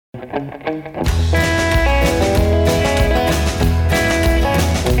Hello,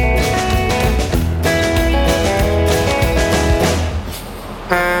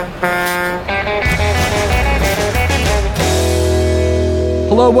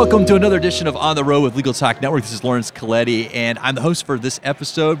 welcome to another edition of On the Road with Legal Talk Network. This is Laurence Colletti, and I'm the host for this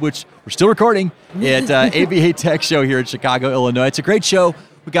episode, which we're still recording at ABA Tech Show here in Chicago, Illinois. It's a great show.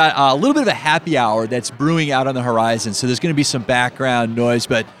 We got a little bit of a happy hour that's brewing out on the horizon, so there's going to be some background noise,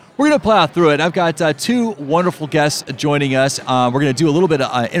 but we're going to plow through it. I've got two wonderful guests joining us. We're going to do a little bit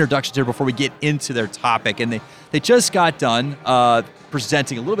of introductions here before we get into their topic, and they just got done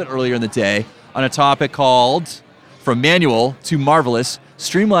presenting a little bit earlier in the day on a topic called From Manual to Marvelous,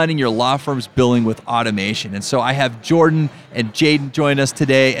 Streamlining Your Law Firm's Billing with Automation. And so I have Jordan and Jayden join us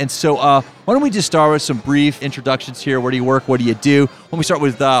today. And so why don't we just start with some brief introductions here. Where do you work? What do you do? When we start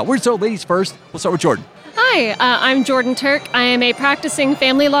with, ladies first. We'll start with Jordan. Hi, I'm Jordan Turk. I am a practicing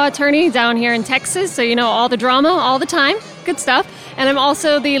family law attorney down here in Texas. So you know all the drama all the time. Good stuff. And I'm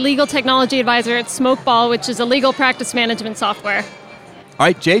also the legal technology advisor at Smokeball, which is a legal practice management software. All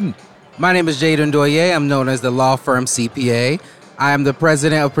right, Jayden. My name is Jayden Doyé. I'm known as the law firm CPA. I am the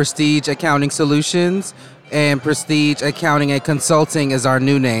president of Prestige Accounting Solutions, and Prestige Accounting and Consulting is our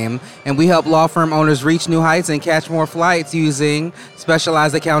new name. And we help law firm owners reach new heights and catch more flights using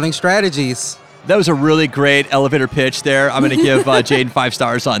specialized accounting strategies. That was a really great elevator pitch there. I'm going to give Jayden 5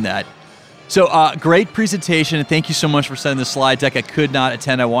 stars on that. So great presentation. Thank you so much for sending the slide deck. I could not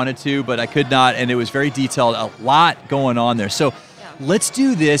attend. I wanted to, but I could not, and it was very detailed. A lot going on there. So let's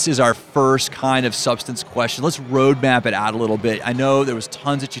do this as our first kind of substance question. Let's roadmap it out a little bit. I know there was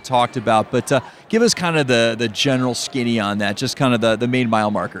tons that you talked about, but give us kind of the general skinny on that, just kind of the main mile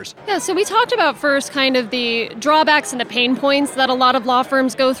markers. Yeah, so we talked about first kind of the drawbacks and the pain points that a lot of law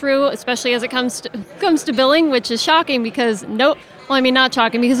firms go through, especially as it comes to billing, which is shocking because not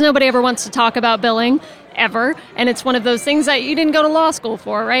shocking because nobody ever wants to talk about billing. Ever. And it's one of those things that you didn't go to law school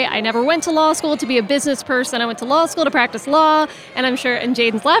for, right? I never went to law school to be a business person. I went to law school to practice law. And I'm sure, and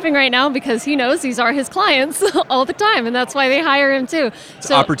Jayden's laughing right now because he knows these are his clients all the time. And that's why they hire him too.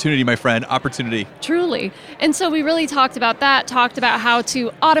 It's opportunity, my friend, opportunity. Truly. And so we really talked about that, talked about how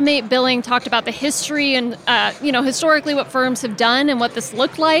to automate billing, talked about the history and, historically what firms have done and what this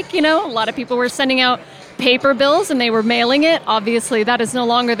looked like. A lot of people were sending out paper bills and they were mailing it. Obviously, that is no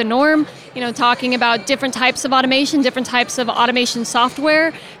longer the norm. Talking about different types of automation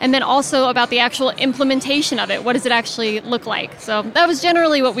software, and then also about the actual implementation of it. What does it actually look like? So that was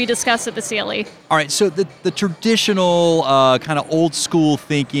generally what we discussed at the CLE. All right, so the traditional kind of old school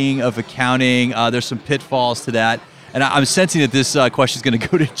thinking of accounting, there's some pitfalls to that. And I'm sensing that this question is going to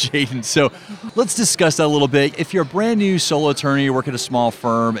go to Jayden. So let's discuss that a little bit. If you're a brand new solo attorney, you work at a small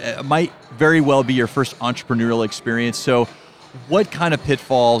firm, it might very well be your first entrepreneurial experience. So what kind of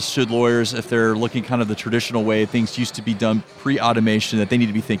pitfalls should lawyers, if they're looking kind of the traditional way things used to be done pre-automation, that they need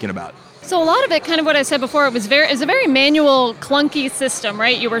to be thinking about? So a lot of it, kind of what I said before, it was a very manual, clunky system,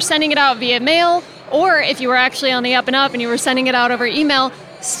 right? You were sending it out via mail, or if you were actually on the up and up and you were sending it out over email.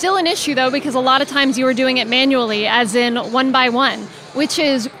 Still an issue though, because a lot of times you were doing it manually, as in one by one, which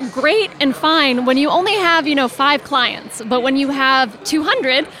is great and fine when you only have, 5 clients. But when you have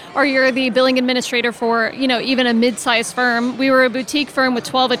 200, or you're the billing administrator for, even a mid-sized firm, we were a boutique firm with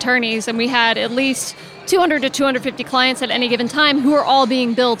 12 attorneys, and we had at least 200 to 250 clients at any given time who are all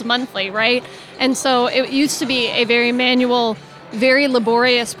being billed monthly, right? And so it used to be a very manual, very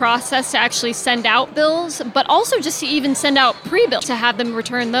laborious process to actually send out bills, but also just to even send out pre-bills to have them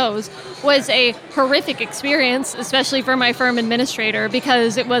return those was a horrific experience, especially for my firm administrator,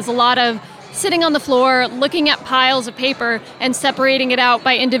 because it was a lot of sitting on the floor, looking at piles of paper and separating it out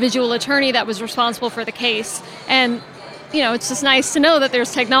by individual attorney that was responsible for the case. And it's just nice to know that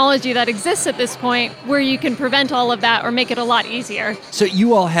there's technology that exists at this point where you can prevent all of that or make it a lot easier. So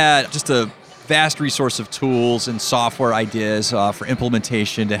you all had just a vast resource of tools and software ideas for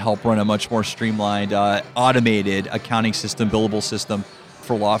implementation to help run a much more streamlined, automated accounting system, billable system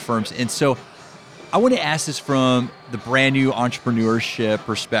for law firms. And so I want to ask this from the brand new entrepreneurship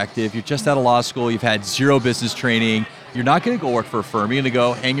perspective. You're just out of law school, you've had zero business training, you're not going to go work for a firm, you're going to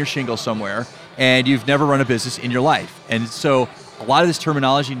go hang your shingle somewhere, and you've never run a business in your life. And so a lot of this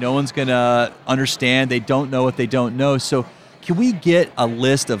terminology no one's going to understand. They don't know what they don't know. So can we get a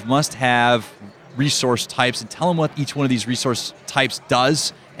list of must-have resource types and tell them what each one of these resource types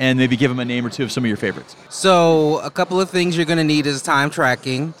does, and maybe give them a name or two of some of your favorites? So a couple of things you're going to need is time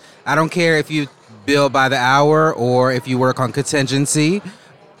tracking. I don't care if you bill by the hour or if you work on contingency.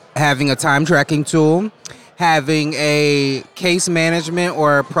 Having a time tracking tool, having a case management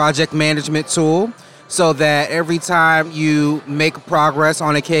or project management tool. so that every time you make progress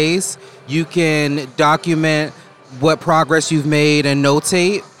on a case, you can document what progress you've made and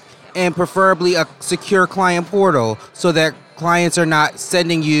notate, and preferably a secure client portal so that clients are not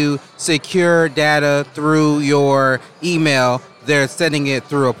sending you secure data through your email. They're sending it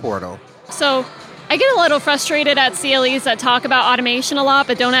through a portal. So I get a little frustrated at CLEs that talk about automation a lot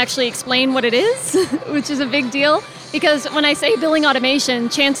but don't actually explain what it is, which is a big deal. Because when I say billing automation,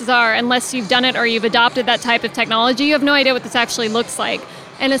 chances are, unless you've done it or you've adopted that type of technology, you have no idea what this actually looks like.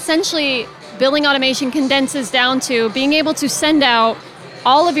 And essentially, billing automation condenses down to being able to send out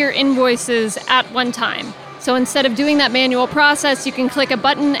all of your invoices at one time. So instead of doing that manual process, you can click a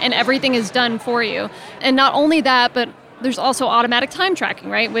button and everything is done for you. And not only that, but there's also automatic time tracking,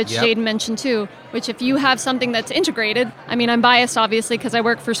 right? Which Jayden mentioned too, which if you have something that's integrated, I mean, I'm biased obviously because I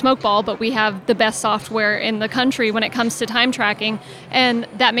work for Smokeball, but we have the best software in the country when it comes to time tracking. And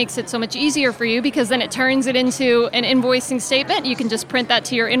that makes it so much easier for you because then it turns it into an invoicing statement. You can just print that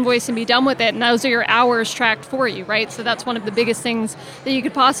to your invoice and be done with it. And those are your hours tracked for you, right? So that's one of the biggest things that you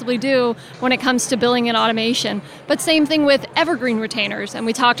could possibly do when it comes to billing and automation. But same thing with evergreen retainers. And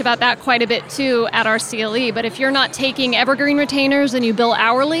we talked about that quite a bit too at our CLE. But if you're not taking evergreen retainers and you bill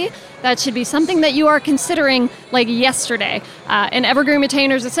hourly, that should be something that you are considering like yesterday. And evergreen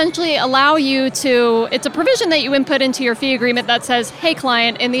retainers essentially allow you to, it's a provision that you input into your fee agreement that says, hey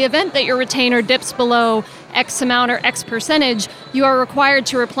client, in the event that your retainer dips below X amount or X percentage, you are required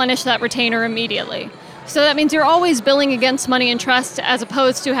to replenish that retainer immediately. So that means you're always billing against money and trust as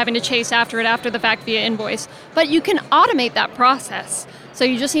opposed to having to chase after it after the fact via invoice. But you can automate that process. So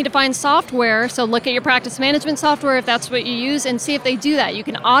you just need to find software. So look at your practice management software if that's what you use and see if they do that. You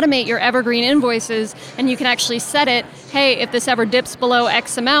can automate your evergreen invoices and you can actually set it, hey, if this ever dips below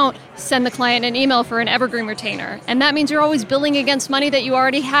X amount, send the client an email for an evergreen retainer. And that means you're always billing against money that you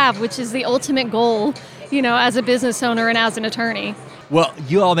already have, which is the ultimate goal, you know, as a business owner and as an attorney. Well,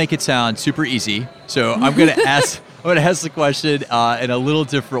 you all make it sound super easy. So I'm going to ask the question in a little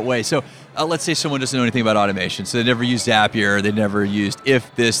different way. So let's say someone doesn't know anything about automation. So they never used Zapier, they never used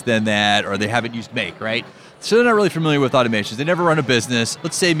if this, then that, or they haven't used Make, right? So they're not really familiar with automations. They never run a business.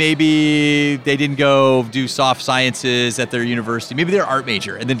 Let's say maybe they didn't go do soft sciences at their university. Maybe they're an art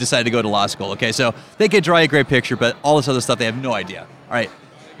major and then decided to go to law school. Okay, so they could draw a great picture, but all this other stuff, they have no idea. All right,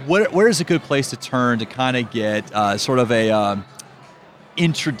 where is a good place to turn to kind of get sort of a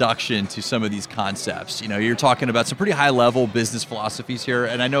introduction to some of these concepts? You know, you're talking about some pretty high level business philosophies here,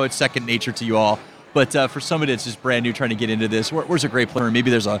 and I know it's second nature to you all, but for somebody that's just brand new trying to get into this, where's a great place? Maybe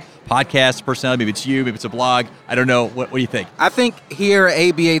there's a podcast personality, maybe it's you, maybe it's a blog. I don't know. What do you think? I think here at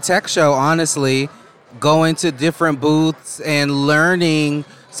ABA Tech Show, honestly, going to different booths and learning.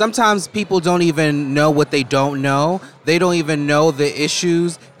 Sometimes people don't even know what they don't know. They don't even know the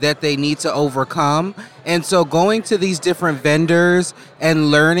issues that they need to overcome. And so going to these different vendors and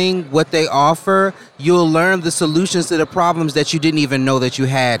learning what they offer, you'll learn the solutions to the problems that you didn't even know that you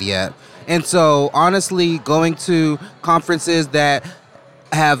had yet. And so honestly, going to conferences that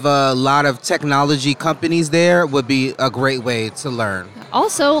have a lot of technology companies there would be a great way to learn.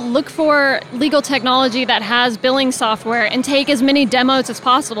 Also, look for legal technology that has billing software and take as many demos as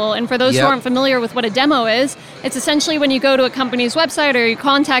possible. And for those who aren't familiar with what a demo is, it's essentially when you go to a company's website or you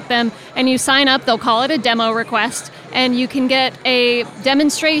contact them and you sign up, they'll call it a demo request, and you can get a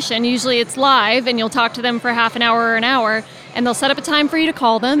demonstration. Usually it's live, and you'll talk to them for half an hour or an hour, and they'll set up a time for you to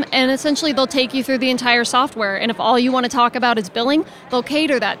call them, and essentially they'll take you through the entire software. And if all you want to talk about is billing, they'll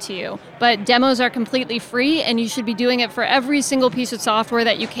cater that to you. But demos are completely free, and you should be doing it for every single piece of software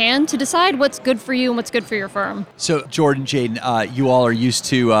that you can to decide what's good for you and what's good for your firm. So Jordan, Jayden, you all are used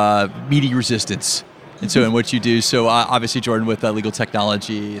to meeting resistance. And so in what you do, so obviously, Jordan, with legal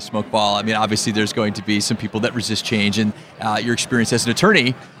technology, Smokeball, I mean, obviously there's going to be some people that resist change. And your experience as an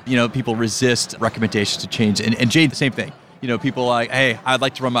attorney, you know, people resist recommendations to change. And Jayden, the same thing. You know, people like, hey, I'd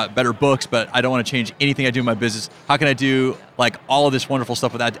like to run my better books, but I don't want to change anything I do in my business. How can I do like all of this wonderful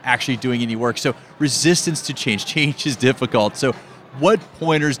stuff without actually doing any work? So resistance to change is difficult. So what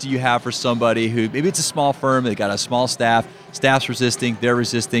pointers do you have for somebody who, maybe it's a small firm, they got a small staff's resisting, they're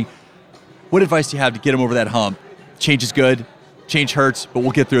resisting. What advice do you have to get them over that hump? Change is good, change hurts, but we'll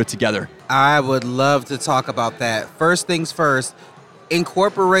get through it together. I would love to talk about that. First things first,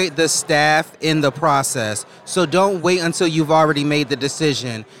 incorporate the staff in the process. So don't wait until you've already made the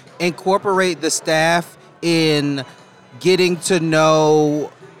decision. Incorporate the staff in getting to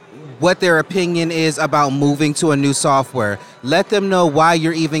know what their opinion is about moving to a new software. Let them know why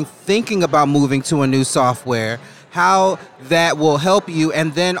you're even thinking about moving to a new software. how that will help you,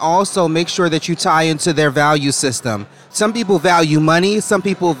 and then also make sure that you tie into their value system. Some people value money, some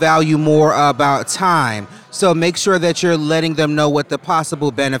people value more about time. So make sure that you're letting them know what the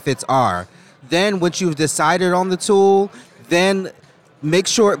possible benefits are. Then once you've decided on the tool, then make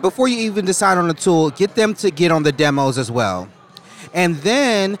sure, before you even decide on the tool, get them to get on the demos as well. And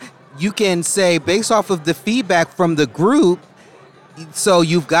then you can say, based off of the feedback from the group, so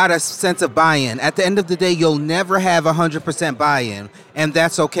you've got a sense of buy-in. At the end of the day, you'll never have 100% buy-in, and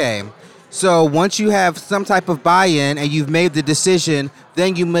that's okay. So once you have some type of buy-in and you've made the decision,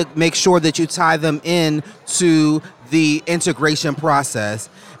 then you make sure that you tie them in to the integration process.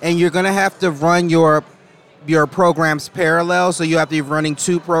 And you're going to have to run your programs parallel, so you have to be running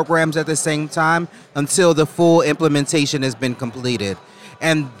 2 programs at the same time until the full implementation has been completed.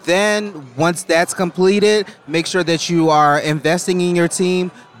 And then once that's completed, make sure that you are investing in your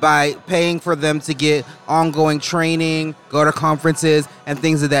team by paying for them to get ongoing training, go to conferences, and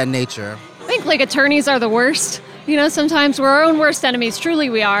things of that nature. I think like attorneys are the worst. You know, sometimes we're our own worst enemies,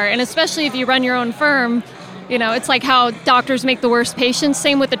 truly we are. And especially if you run your own firm, you know, it's like how doctors make the worst patients.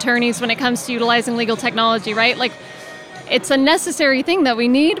 Same with attorneys when it comes to utilizing legal technology, right? Like, it's a necessary thing that we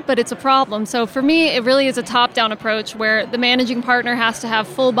need, but it's a problem. So for me, it really is a top-down approach where the managing partner has to have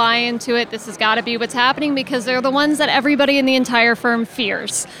full buy-in to it. This has got to be what's happening because they're the ones that everybody in the entire firm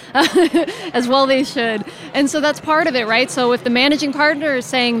fears. As well they should. And so that's part of it, right? So if the managing partner is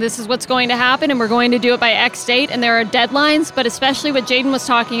saying this is what's going to happen and we're going to do it by X date and there are deadlines, but especially what Jayden was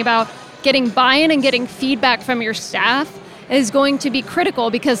talking about, getting buy-in and getting feedback from your staff is going to be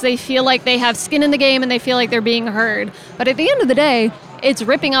critical because they feel like they have skin in the game and they feel like they're being heard. But at the end of the day, it's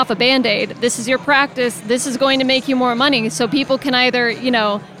ripping off a Band-Aid. This is your practice. This is going to make you more money. So people can either, you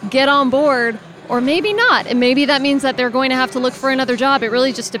know, get on board or maybe not. And maybe that means that they're going to have to look for another job. It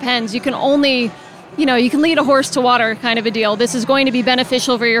really just depends. You can only, you know, you can lead a horse to water kind of a deal. This is going to be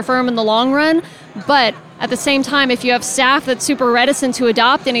beneficial for your firm in the long run. But at the same time, if you have staff that's super reticent to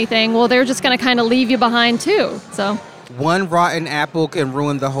adopt anything, well, they're just going to kind of leave you behind too. So one rotten apple can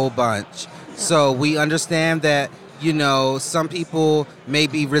ruin the whole bunch. So we understand that, you know, some people may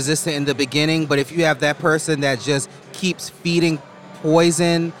be resistant in the beginning, but if you have that person that just keeps feeding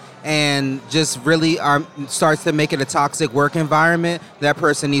poison and just really starts to make it a toxic work environment, that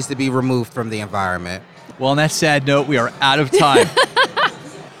person needs to be removed from the environment. Well, on that sad note, we are out of time.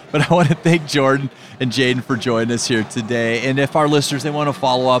 But I want to thank Jordan and Jayden for joining us here today. And if our listeners, they want to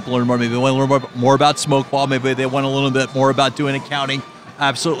follow up, learn more, maybe they want to learn more about Smokeball, maybe they want a little bit more about doing accounting,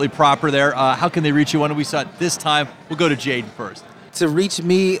 absolutely proper there. How can they reach you? Why don't we start this time? We'll go to Jayden first. To reach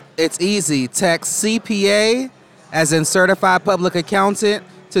me, it's easy. Text CPA, as in Certified Public Accountant,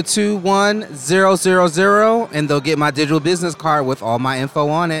 to 21000, and they'll get my digital business card with all my info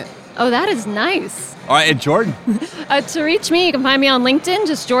on it. Oh, that is nice. All right, and Jordan? To reach me, you can find me on LinkedIn,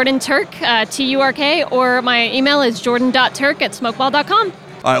 just Jordan Turk, Turk, or my email is jordan.turk@smokeball.com.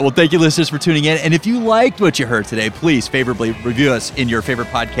 All right, well, thank you, listeners, for tuning in. And if you liked what you heard today, please favorably review us in your favorite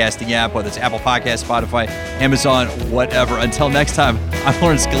podcasting app, whether it's Apple Podcasts, Spotify, Amazon, whatever. Until next time, I'm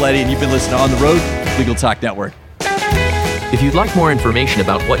Laurence Colletti, and you've been listening to On the Road, Legal Talk Network. If you'd like more information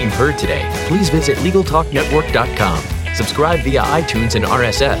about what you've heard today, please visit LegalTalkNetwork.com. Subscribe via iTunes and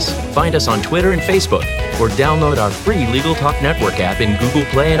RSS. Find us on Twitter and Facebook, or download our free Legal Talk Network app in Google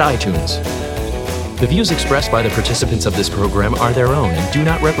Play and iTunes. The views expressed by the participants of this program are their own and do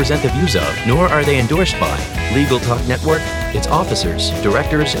not represent the views of, nor are they endorsed by, Legal Talk Network, its officers,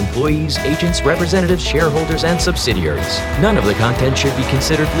 directors, employees, agents, representatives, shareholders, and subsidiaries. None of the content should be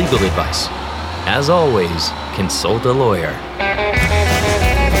considered legal advice. As always, consult a lawyer.